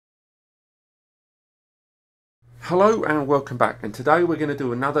Hello and welcome back, and today we're going to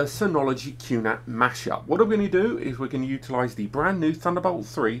do another Synology QNAP mashup. What we're going to do is we're going to utilise the brand new Thunderbolt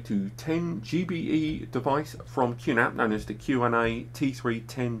 3 to 10 GBE device from QNAP known as the QNA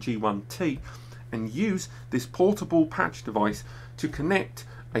T310G1T and use this portable patch device to connect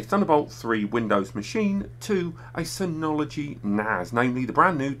a Thunderbolt 3 Windows machine to a Synology NAS, namely the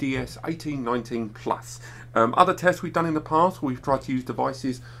brand new DS1819 Plus. Other tests we've done in the past where we've tried to use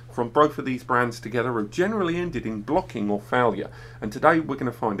devices from both of these brands together have generally ended in blocking or failure. And today we're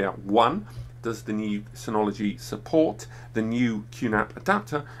going to find out, one, does the new Synology support the new QNAP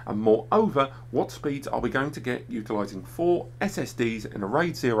adapter, and moreover, what speeds are we going to get utilising 4 SSDs in a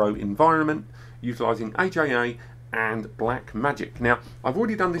RAID 0 environment, utilising AJA and Blackmagic. Now, I've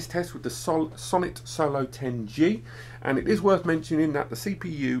already done this test with the Sonnet Solo 10G, and it is worth mentioning that the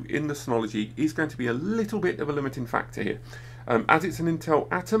CPU in the Synology is going to be a little bit of a limiting factor here. As it's an Intel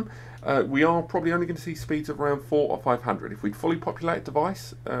Atom, we are probably only going to see speeds of around 400 or 500. If we'd fully populated the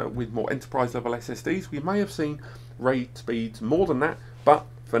device with more enterprise level SSDs, we may have seen RAID speeds more than that, but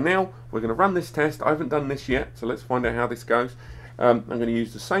for now we're going to run this test. I haven't done this yet, so let's find out how this goes. I'm going to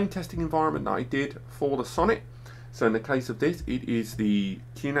use the same testing environment that I did for the Sonnet. So in the case of this, it is the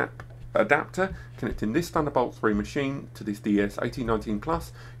QNAP adapter connecting this Thunderbolt 3 machine to this DS1819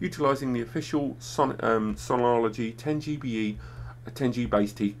 Plus, utilising the official Synology 10GBE 10G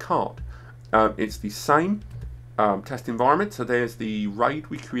base T card. It's the same test environment, so there's the RAID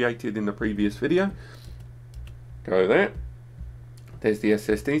we created in the previous video. Go there. There's the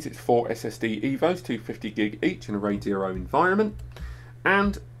SSDs, it's 4 SSD EVOs, 250 gig each in a RAID 0 environment.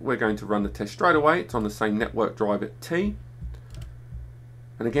 And we're going to run the test straight away. It's on the same network drive at T.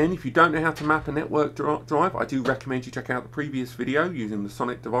 And again, if you don't know how to map a network drive, I do recommend you check out the previous video using the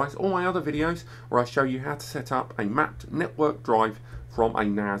Sonnet device or my other videos where I show you how to set up a mapped network drive from a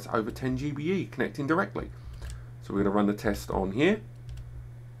NAS over 10 GBE connecting directly. So we're going to run the test on here.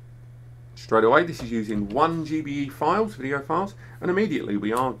 Straight away, this is using 1 GBE files, video files, and immediately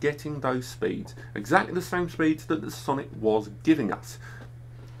we are getting those speeds, exactly the same speeds that the Sonnet was giving us.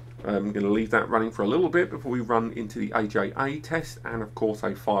 I'm going to leave that running for a little bit before we run into the AJA test and of course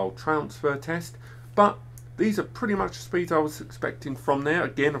a file transfer test, but these are pretty much the speeds I was expecting from there.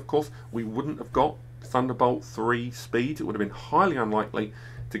 Again, of course, we wouldn't have got Thunderbolt 3 speeds. It would have been highly unlikely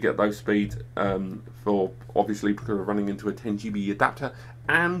to get those speeds for obviously because we're running into a 10 GB adapter,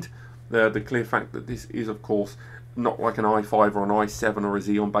 and the clear fact that this is of course not like an i5 or an i7 or a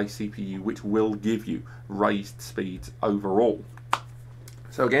Xeon based CPU, which will give you raised speeds overall.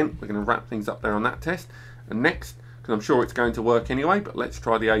 So again, we're going to wrap things up there on that test. And next, because I'm sure it's going to work anyway, but let's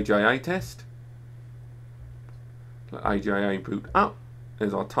try the AJA test. Let AJA boot up.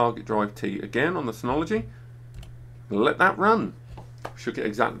 There's our target drive T again on the Synology. Let that run. Should get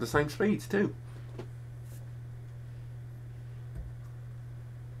exactly the same speeds too.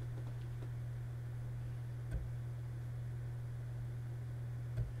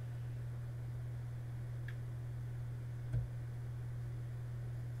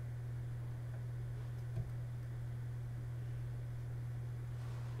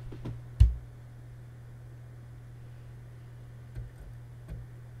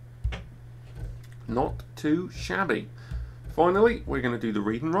 Not too shabby. Finally, we're going to do the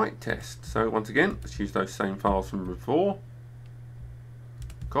read and write test. So once again, let's use those same files from before.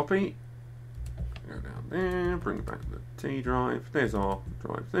 Copy. Go down there, bring it back to the T drive. There's our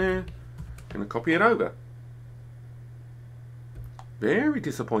drive there. Going to copy it over. Very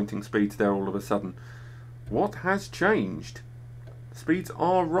disappointing speeds there all of a sudden. What has changed? Speeds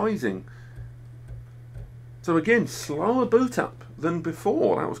are rising. So again, slower boot up than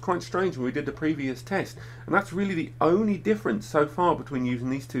before. That was quite strange when we did the previous test. And that's really the only difference so far between using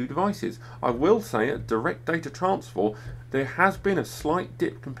these two devices. I will say at direct data transfer, there has been a slight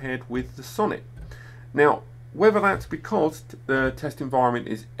dip compared with the Sonnet. Now, whether that's because the test environment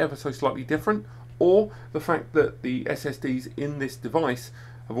is ever so slightly different, or the fact that the SSDs in this device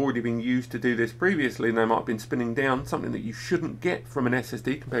have already been used to do this previously and they might have been spinning down, something that you shouldn't get from an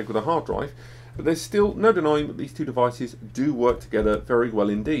SSD compared with a hard drive. But there's still no denying that these two devices do work together very well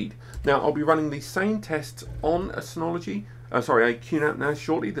indeed. Now, I'll be running these same tests on a Synology, a QNAP NAS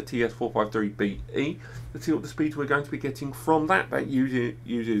shortly, the TS453BE, to see what the speeds we're going to be getting from that. That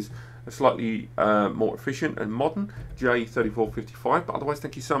uses a slightly more efficient and modern J3455. But otherwise,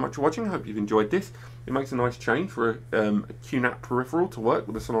 thank you so much for watching. I hope you've enjoyed this. It makes a nice change for a QNAP peripheral to work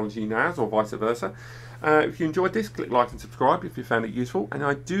with a Synology NAS or vice versa. If you enjoyed this, click like and subscribe if you found it useful. And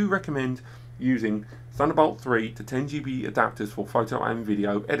I do recommend using Thunderbolt 3 to 10 GB adapters for photo and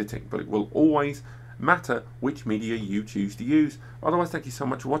video editing, but it will always matter which media you choose to use. Otherwise, thank you so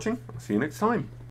much for watching. I'll see you next time.